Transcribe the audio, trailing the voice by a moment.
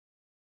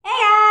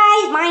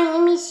my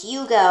name is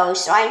Hugo,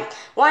 so I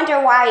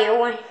wonder why you're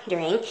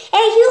wondering.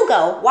 Hey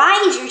Hugo,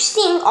 why is your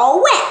sink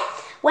all wet?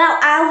 Well,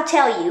 I will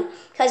tell you,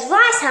 because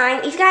last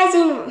time, if you guys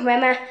didn't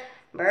remember,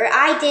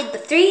 I did the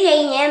 3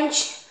 a.m.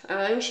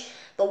 challenge,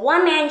 the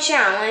one-man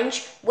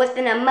challenge with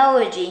an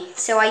emoji.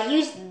 So I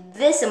used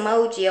this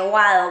emoji a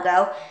while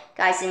ago. You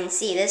guys didn't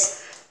see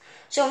this.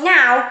 So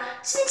now,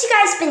 since you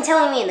guys have been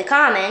telling me in the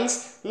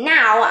comments,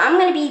 now I'm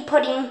going to be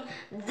putting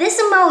this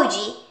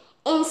emoji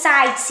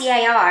inside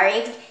CIR.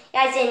 If you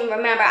guys didn't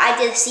remember, I've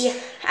been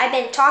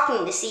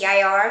talking to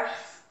CIR.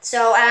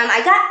 So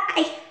if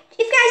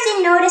you guys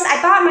didn't notice,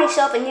 I bought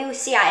myself a new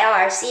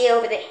CIR. See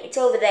over there, it's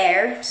over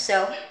there.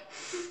 So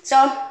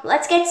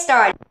let's get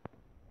started.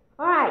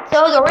 Alright,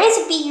 so the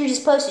recipe you're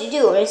supposed to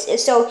do is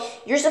so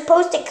you're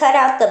supposed to cut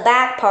out the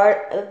back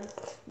part of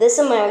this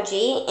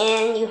emoji,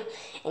 and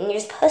you're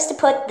supposed to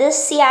put this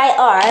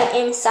CIR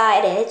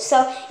inside it.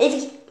 So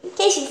in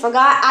case you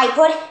forgot, I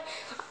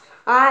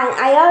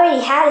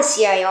already had a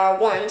CIR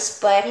once,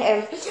 but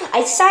I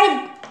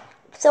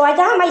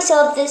got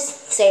myself this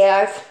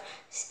CIR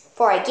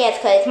for a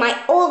gift because my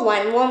old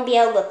one won't be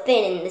able to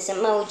fit in this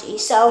emoji.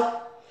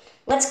 So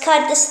let's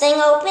cut this thing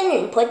open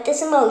and put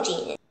this emoji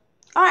in it.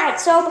 Alright,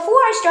 so before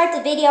I start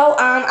the video,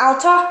 I'll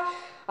talk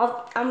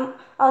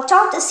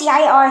to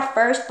CIR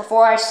first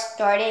before I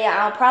start it.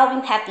 I'll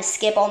probably have to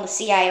skip all the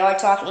CIR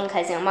talking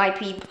because it might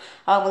be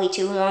probably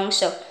too long.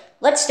 So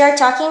let's start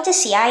talking to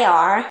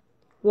CIR.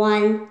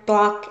 1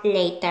 block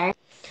later.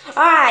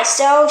 Alright,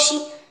 so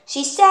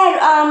she said,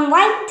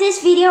 like this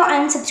video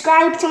and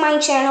subscribe to my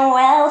channel,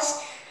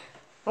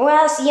 or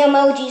else the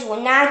emojis will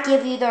not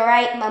give you the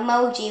right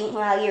emoji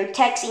while you're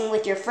texting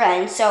with your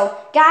friends. So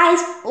guys,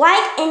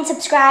 like and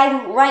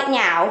subscribe right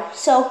now.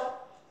 So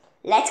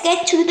let's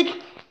get to the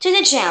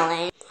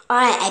challenge.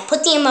 Alright, I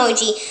put the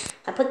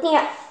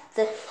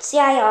the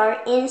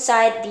CIR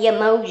inside the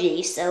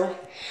emoji, so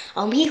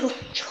I'll be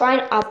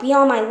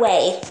on my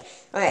way.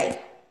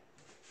 Alright,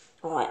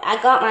 I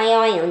got my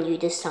eye on you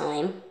this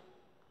time.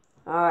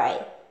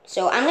 Alright,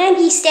 so I'm gonna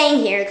be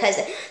staying here because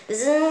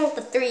this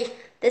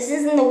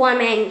isn't the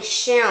one-man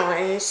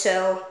challenge,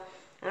 so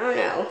I don't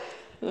know.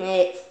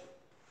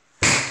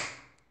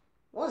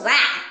 What was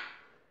that?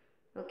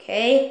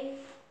 Okay,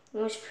 it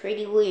was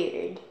pretty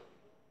weird.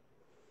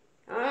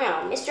 I don't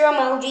know, Mr.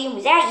 Emoji,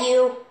 was that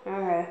you?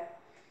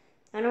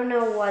 I don't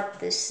know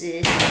what this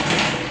is.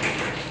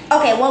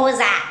 Okay, what was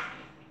that?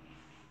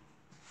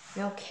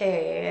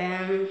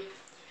 Okay,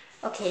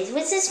 okay, so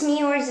is this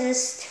me or is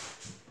this...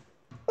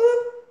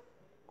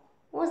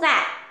 What was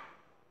that?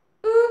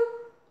 I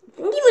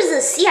think it was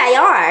a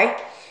CIR.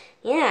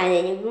 Yeah,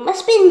 it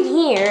must have been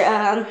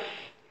here.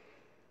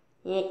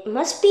 It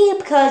must be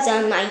because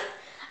I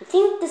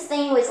think this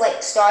thing was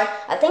like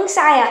I think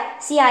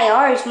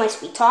CIRs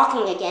must be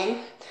talking again.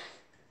 I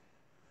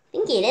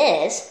think it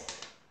is.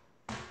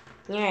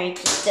 Alright,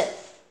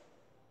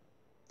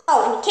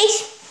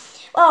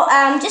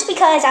 just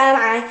because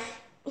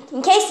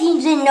in case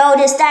you didn't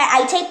notice that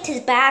I taped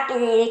his back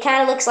and it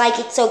kind of looks like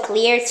it's so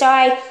clear.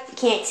 Sorry, you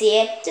can't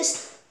see it.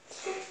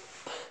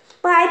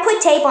 But I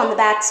put tape on the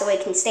back so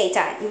it can stay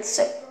tight.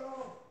 So,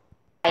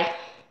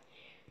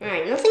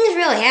 alright, nothing is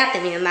really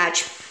happening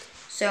much.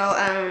 So,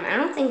 I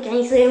don't think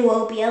anything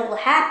will be able to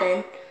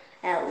happen.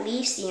 At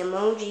least the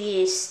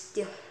emoji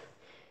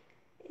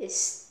is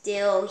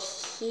still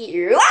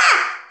here.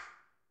 Ah!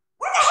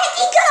 Where the heck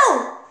did he go?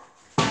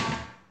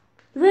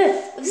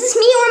 Is this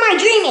me or am I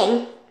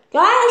dreaming?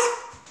 Guys,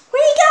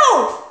 where'd he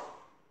go?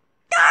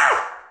 Ah!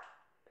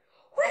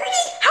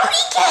 How did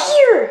he get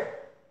here?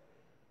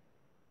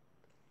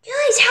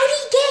 Guys, how did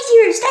he get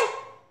here? Is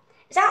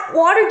that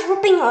water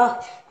dripping?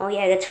 Oh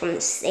yeah, that's from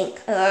the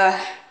sink.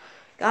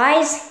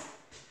 Guys,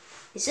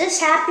 is this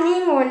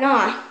happening or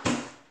not?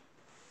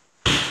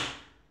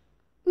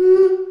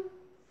 Oh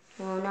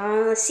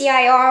no,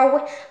 CIR,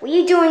 what are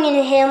you doing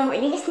in him? Are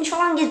you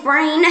controlling his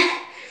brain?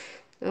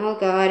 Oh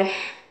god,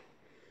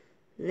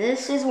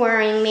 this is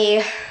worrying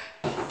me.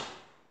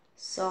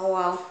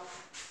 So,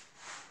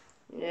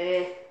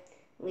 at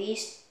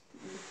least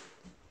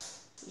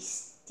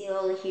he's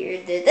still here.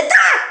 How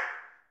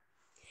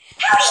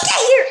did he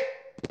get here?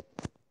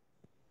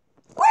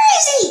 Where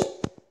is he?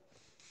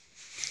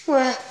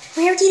 Well,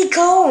 where did he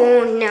go?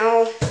 Oh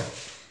no.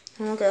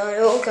 Oh god,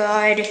 oh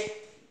god.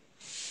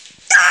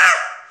 Ah!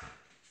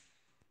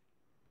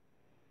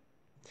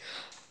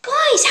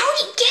 Guys, how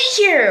did he get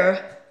here?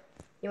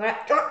 You wanna...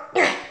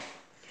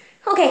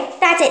 Okay,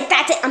 that's it.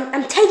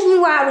 I'm taking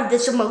you out of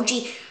this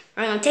emoji.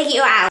 I'm gonna take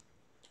you out.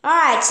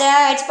 Alright, so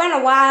it's been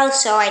a while,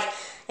 so it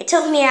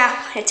took me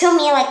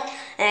like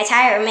an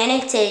entire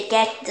minute to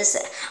get the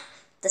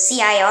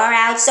CIR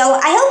out. So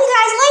I hope you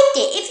guys liked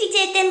it. If you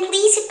did, then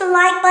please hit the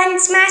like button,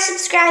 smash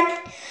subscribe,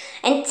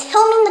 and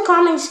tell me in the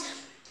comments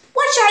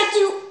what should I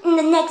do in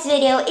the next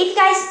video. If you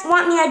guys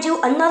want me to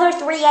do another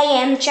 3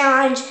 a.m.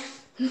 challenge,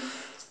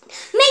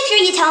 make sure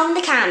you tell me in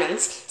the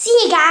comments. See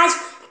you guys.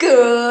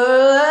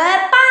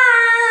 Goodbye.